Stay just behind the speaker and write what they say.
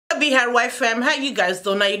be her wife fam. How you guys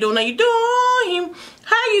doing? How you doing?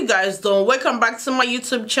 How you guys doing? Welcome back to my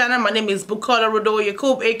YouTube channel. My name is Bukola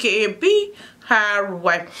Rodoyakub, aka Be Her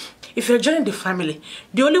Wife. If you're joining the family,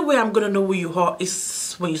 the only way I'm gonna know who you are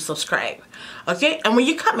is when you subscribe. Okay? And when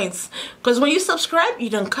you comment. Because when you subscribe,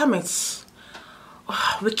 you don't comment.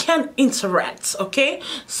 We can't interact, okay?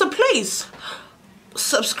 So please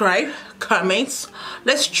subscribe, comment,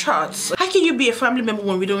 let's chat. How can you be a family member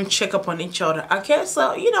when we don't check up on each other? Okay,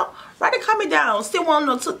 so write a comment down, say one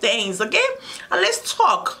or two things, okay, and let's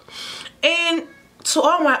talk. And to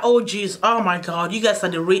all my OGs, oh my god, you guys are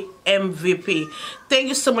the real MVP. Thank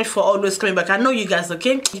you so much for always coming back. I know you guys,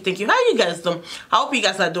 okay? Thank you. How you guys doing? I hope you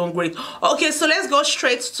guys are doing great. Okay, so let's go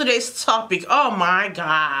straight to today's topic. Oh my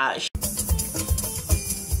gosh.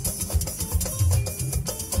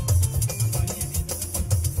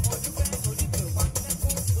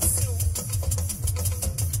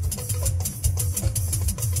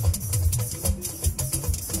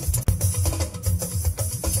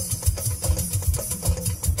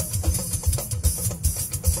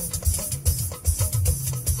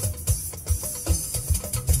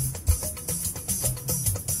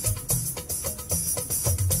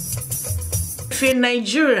 If you're in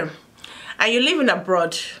Nigeria and you're living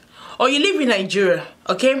abroad or you live in Nigeria,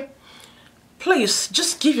 okay, please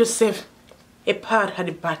just give yourself a pat at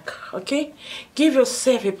the back, okay? Give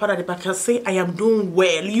yourself a pat at the back and say, I am doing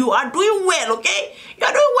well. You are doing well, okay? You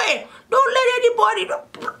are doing well. Don't let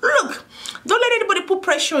anybody put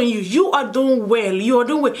pressure on you. You are doing well. You are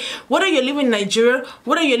doing well. Whether you're living in Nigeria,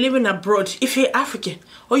 whether you're living abroad, if you're African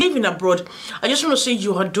or you're living abroad, I just want to say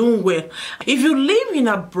you are doing well. If you live in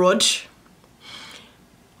abroad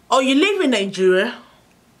or you live in Nigeria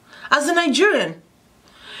as a Nigerian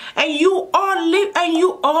and you are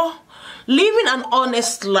living an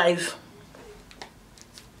honest life,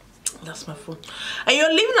 that's my phone, and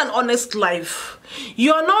you're living an honest life,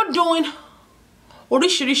 you are not doing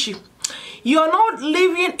orishi, you are not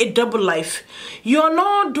living a double life, you are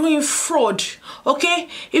not doing fraud, okay?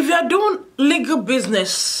 If you are doing legal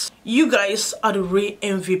business, you guys are the real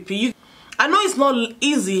MVP. I know it's not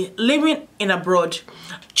easy living in abroad.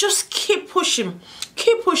 Just keep pushing.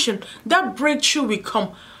 Keep pushing. That breakthrough will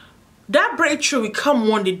come. That breakthrough will come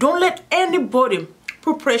one day. Don't let anybody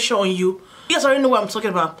put pressure on you. You guys already know what I'm talking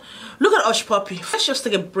about. Look at HUSHPUPPI. Let's just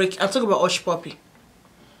take a break and talk about HUSHPUPPI.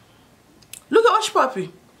 Look at HUSHPUPPI.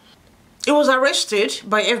 He was arrested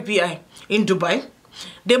by FBI in Dubai.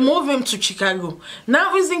 They moved him to Chicago.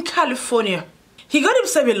 Now he's in California. He got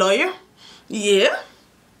himself a lawyer. Yeah.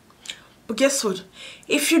 But guess what?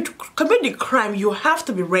 If you commit the crime, you have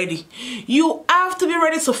to be ready. You have to be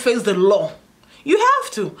ready to face the law. You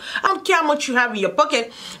have to. I don't care how much you have in your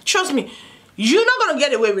pocket. Trust me, you're not going to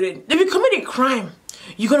get away with it. If you commit a crime,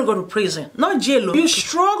 you're going to go to prison. Not jail. You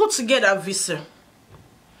struggle to get a visa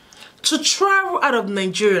to travel out of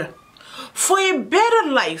Nigeria for a better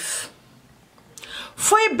life.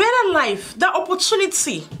 For a better life. That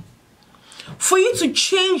opportunity for you to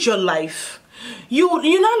change your life.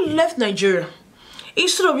 You not left Nigeria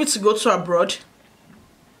instead of you to go to abroad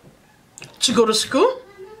to go to school,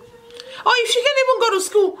 or if you can't even go to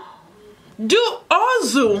school, do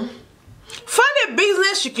also find a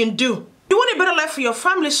business you can do. You want a better life for your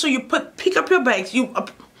family, so you pick up your bags, you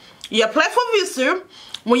apply for visa.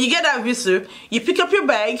 When you get that visa, you pick up your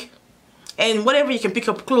bag and whatever you can pick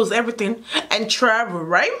up, clothes, everything, and travel,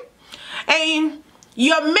 right? And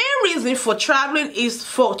your main reason for traveling is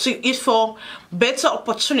for better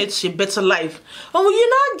opportunity, better life. And when you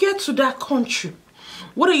now get to that country,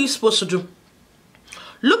 what are you supposed to do?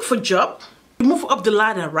 Look for a job. You move up the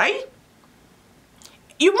ladder, right?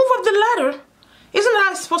 You move up the ladder. Isn't that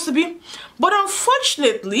how it's supposed to be? But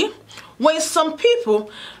unfortunately, when some people,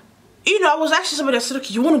 I was asking somebody, I said,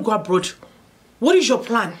 okay, you want to go abroad. What is your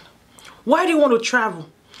plan? Why do you want to travel?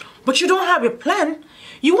 But you don't have a plan.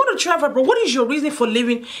 You want to travel abroad. What is your reason for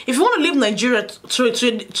living? If you want to leave Nigeria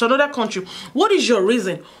to another country, what is your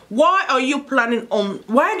reason? Why are you planning on?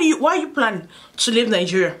 Why are you planning to leave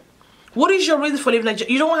Nigeria? What is your reason for leaving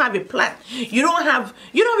Nigeria? You don't have a plan. You don't have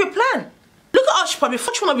a plan. Look at HUSHPUPPI.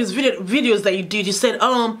 First one of his videos that he did, he said,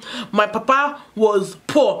 my papa was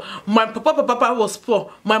poor. My papa was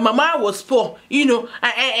poor. My mama was poor.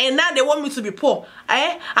 And now they want me to be poor.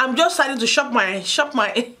 I'm just starting to shop my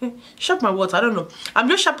what? I don't know. I'm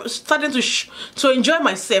just starting to enjoy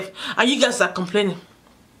myself, and you guys are complaining.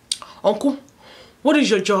 Uncle, what is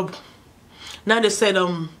your job? Now they said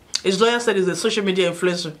his lawyer said he's a social media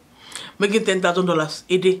influencer, making $10,000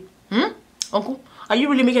 a day. Uncle, are you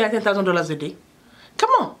really making $10,000 a day? Come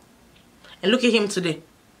on. And look at him today.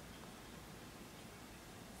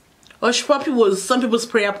 HUSHPUPPI was some people's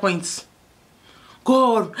prayer points.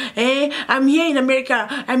 God, I'm here in America.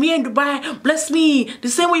 I'm here in Dubai. Bless me the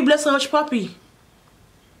same way you bless HUSHPUPPI.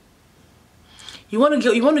 You want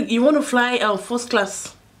to fly first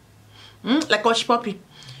class, like HUSHPUPPI.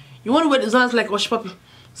 You want to wear designs like HUSHPUPPI.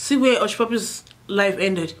 See where HUSHPUPPI's life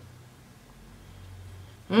ended.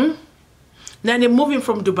 Now they're moving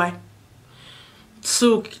from Dubai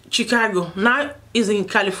to Chicago. Now he's in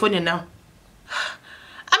California now.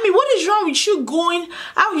 I mean, what is wrong with you going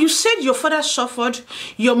out? You said your father suffered,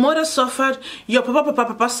 your mother suffered, your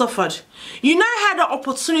papa suffered. You now had the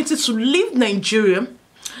opportunity to leave Nigeria,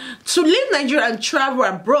 and travel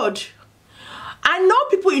abroad. I know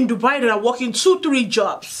people in Dubai that are working 2-3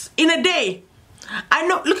 jobs in a day. I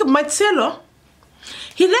know. Look at my tailor.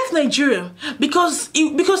 He left Nigeria because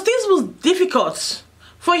things was difficult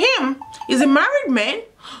for him. He's a married man,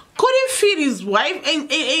 couldn't feed his wife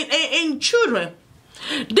and children.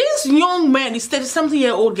 This young man is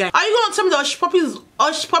 30-something-year-old guy. Are you gonna tell me that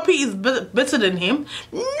HUSHPUPPI is better than him?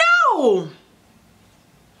 No,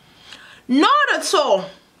 not at all.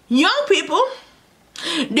 Young people,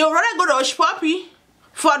 they would rather go to HUSHPUPPI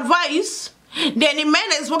for advice than a man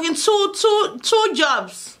that is working two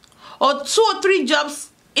jobs or 2 or 3 jobs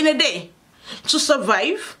in a day to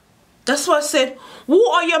survive. That's why I said, who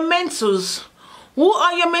are your mentors? Who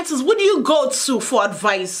are your mentors? Who do you go to for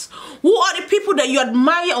advice? Who are the people that you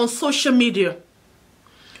admire on social media?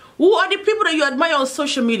 Who are the people that you admire on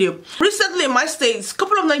social media? Recently in my states, a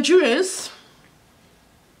couple of Nigerians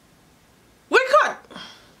were caught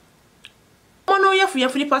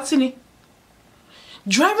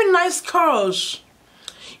driving nice cars.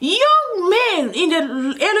 Young men in their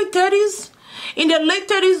early 30s, in their late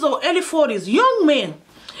 30s or early 40s. Young men.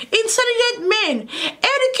 Intelligent men,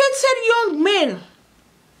 educated young men.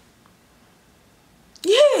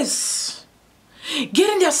 Yes,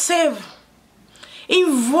 getting themselves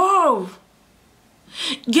involved,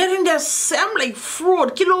 getting themselves like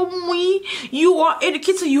fraud. You are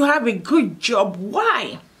educated, you have a good job.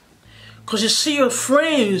 Why? Because you see your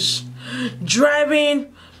friends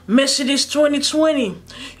driving Mercedes 2020.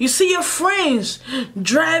 You see your friends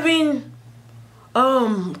driving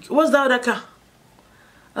what's that other car?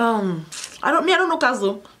 I don't know cars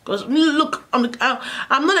though, because look, I'm not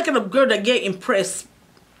the kind of girl that get impressed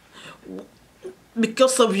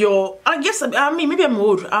because of your. I guess I mean maybe I'm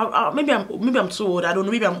old. Maybe I'm too old. I don't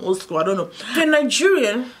know. Maybe I'm old school. I don't know.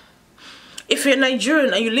 If you're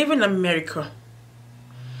Nigerian and you live in America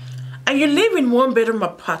and you live in 1-bedroom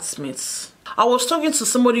apartments, I was talking to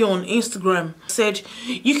somebody on Instagram. Said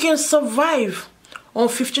you can survive on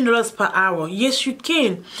 $15 per hour. Yes, you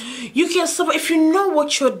can. You can survive if you know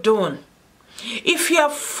what you're doing. If you are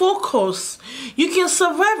focused, you can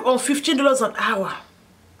survive on $15 an hour.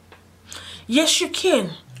 Yes, you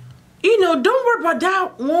can. You know, don't worry about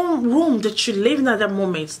that one room that you live in at that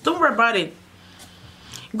moment. Don't worry about it.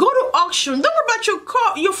 Go to auction. Don't worry about your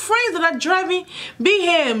car. Your friends that are driving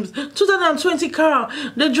BMWs, 2020 car.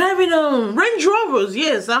 They're driving Range Rovers.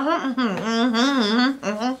 Yes. Don't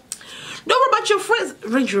worry about your friends.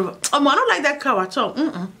 Range Rover. I don't like that car at all.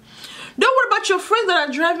 Don't worry about your friends that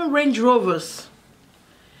are driving Range Rovers.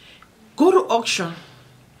 Go to auction.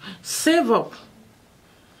 Save up.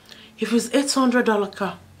 If it's $800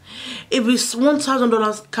 car, if it's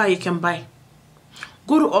 $1,000 car you can buy,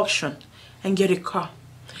 go to auction and get a car.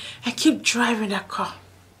 And keep driving that car.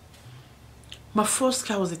 My first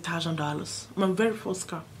car was $1,000. My very first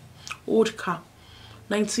car. Old car.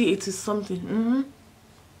 1980 something.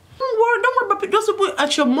 Don't worry about those people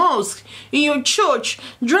at your mosque, in your church,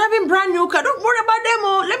 driving brand new car. Don't worry about them.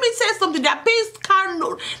 Oh, let me say something. They are paying car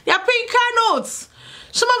notes. They are paying car notes.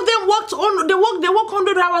 Some of them work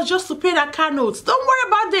 100 hours just to pay their car notes. Don't worry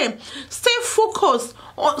about them. Stay focused.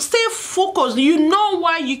 Stay focused. You know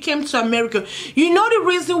why you came to America. You know the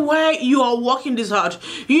reason why you are working this hard.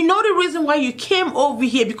 You know the reason why you came over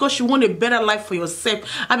here, because you want a better life for yourself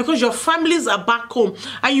and because your families are back home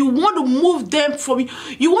and you want to move them from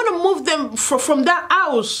from that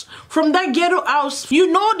house, from that ghetto house. You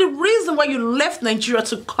know the reason why you left Nigeria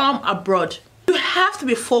to come abroad. You have to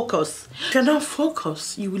be focused. If you're not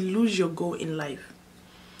focused, you will lose your goal in life.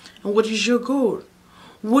 And what is your goal?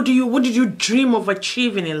 What did you dream of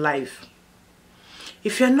achieving in life?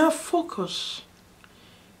 If you're not focused,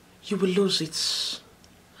 you will lose it.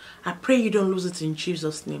 I pray you don't lose it in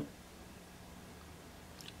Jesus' name.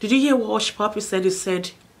 Did you hear what HUSHPUPPI said? He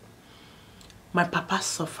said, my papa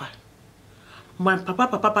suffered. My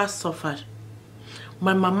papa suffered.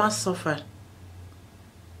 My mama suffered.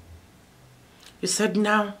 He said,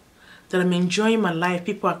 now that I'm enjoying my life,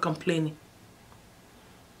 people are complaining.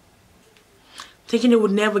 thinking it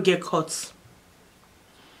would never get caught.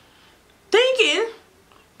 Thinking,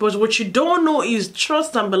 but what you don't know is,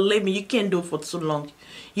 trust and believe me, you can't do it for too long.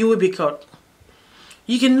 You will be caught.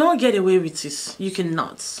 You cannot get away with this. You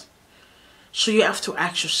cannot. So you have to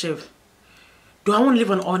ask yourself, do I want to live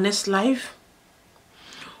an honest life?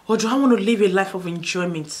 Or do I want to live a life of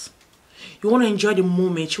enjoyment? You want to enjoy the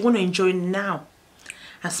moment. You want to enjoy it now.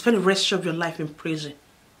 And spend the rest of your life in prison.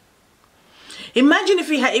 Imagine if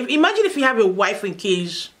you have a wife and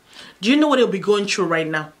kids. Do you know what they'll be going through right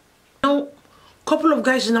now? Now, a couple of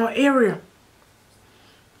guys in our area,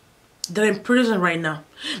 they're in prison right now.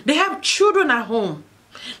 They have children at home.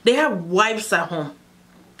 They have wives at home.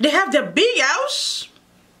 They have their big house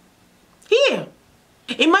here.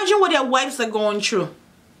 Imagine what their wives are going through.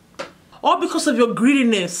 All because of your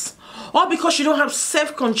greediness. All because you don't have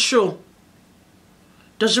self-control.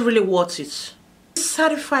 Does it really worth it? Be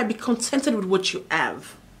satisfied, be contented with what you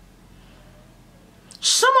have.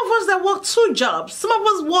 Some of us that work 2 jobs. Some of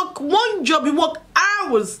us work 1 job. We work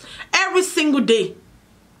hours every single day.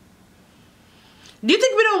 Do you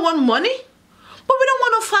think we don't want money? But we don't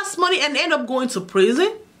want no fast money and end up going to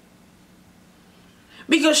prison.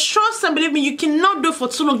 Because trust and believe me, you cannot do it for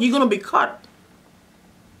too long. You're going to be caught.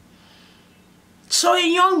 So a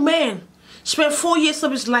young man spent 4 years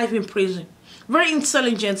of his life in prison. Very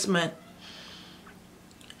intelligent man.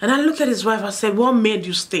 And I looked at his wife. I said, what made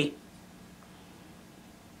you stay?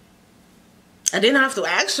 I didn't have to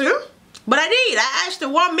ask her. But I did. I asked her,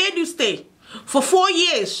 what made you stay for 4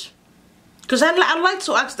 years? Because I like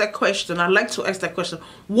to ask that question. I like to ask that question.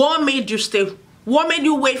 What made you stay? What made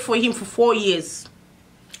you wait for him for 4 years?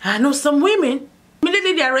 I know some women,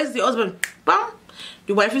 immediately they arrest the husband, bam,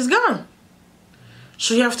 the wife is gone.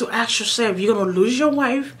 So you have to ask yourself, you're going to lose your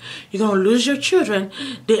wife, you're going to lose your children,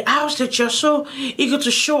 the house that you're so eager to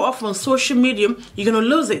show off on social media, you're going to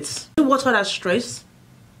lose it. What's all that stress?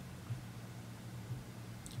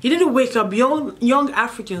 You need to wake up. Young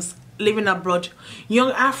Africans living abroad,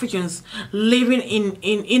 young Africans living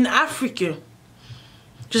in Africa.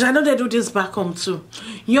 Because I know they do this back home too.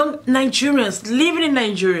 Young Nigerians living in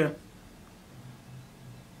Nigeria.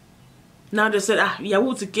 Now they said,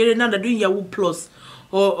 Yahoo to get it. Now they're doing Yahoo Plus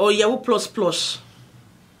or Yahoo Plus Plus.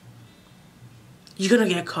 You're going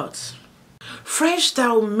to get caught. Friends that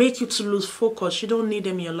will make you to lose focus, you don't need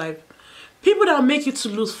them in your life. People that will make you to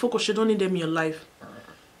lose focus, you don't need them in your life.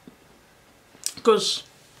 Because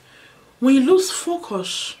when you lose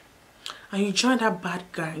focus and you join that bad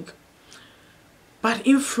gang, bad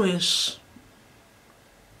influence,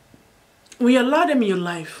 when you allow them in your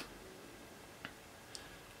life,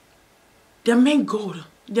 their main goal,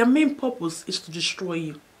 their main purpose is to destroy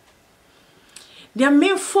you. Their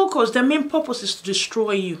main focus, their main purpose is to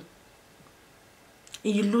destroy you.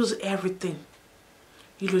 And you lose everything.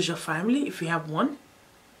 You lose your family if you have one.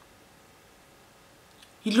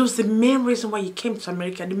 You lose the main reason why you came to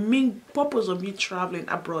America, the main purpose of you traveling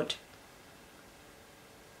abroad.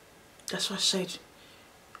 That's what I said.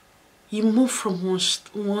 You move from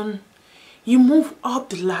you move up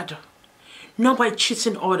the ladder. Not by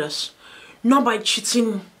cheating others. Not by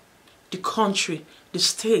cheating the country, the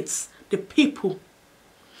states, the people.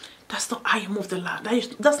 That's not how you move the ladder.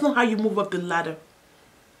 That's not how you move up the ladder.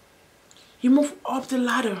 You move up the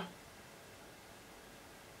ladder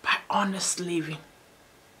by honest living.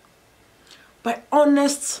 By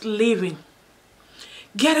honest living.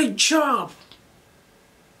 Get a job.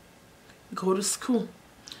 Go to school.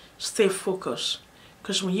 Stay focused.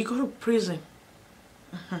 Because when you go to prison,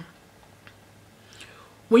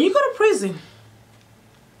 when you go to prison,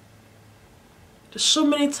 there's so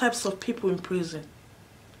many types of people in prison.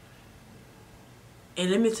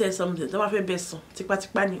 And let me tell you something. That's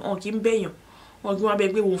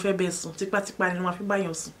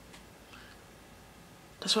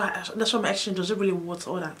why my action doesn't really worth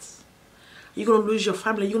all that. You're gonna lose your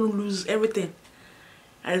family, you're gonna lose everything.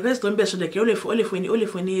 And the best don't be so that only for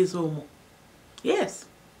years or more. Yes.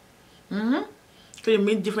 Because you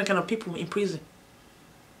meet different kind of people in prison.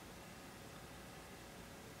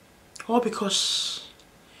 All because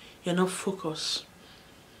you're not focused.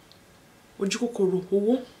 You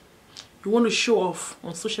want to show off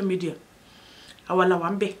on social media. You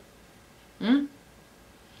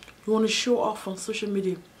want to show off on social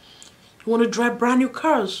media. You want to drive brand new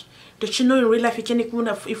cars that you know in real life you can't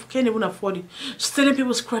even afford it. Stealing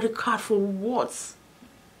people's credit card for what?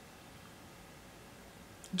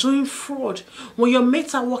 Doing fraud when your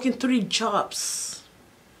mates are working 3 jobs.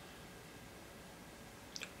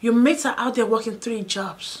 Your mates are out there working 3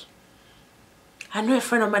 jobs. I know a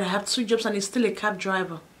friend of mine that have 2 jobs and he's still a cab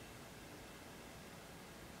driver.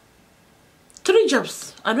 3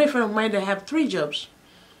 jobs. I know a friend of mine that have 3 jobs.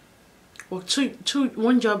 Well,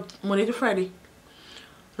 one job Monday to Friday,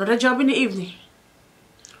 another job in the evening.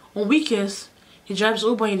 On weekends, he drives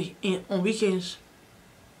Uber on weekends.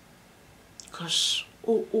 Cause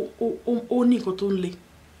Nico only.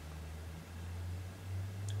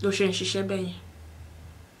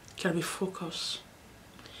 Can be focused.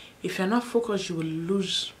 If you're not focused, you will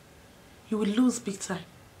lose. You will lose big time.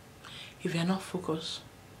 If you're not focused.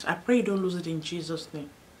 I pray you don't lose it in Jesus' name.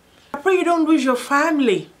 I pray you don't lose your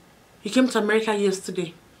family. You came to America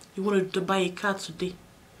yesterday. You wanted to buy a car today.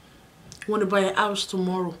 You want to buy a house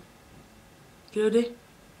tomorrow. Get it?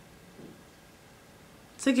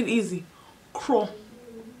 Take it easy. Crawl.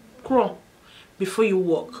 Crawl before you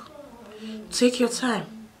walk. Take your time.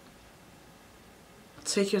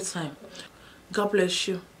 Take your time. God bless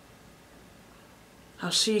you.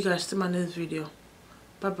 I'll see you guys in my next video.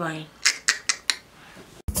 Bye bye.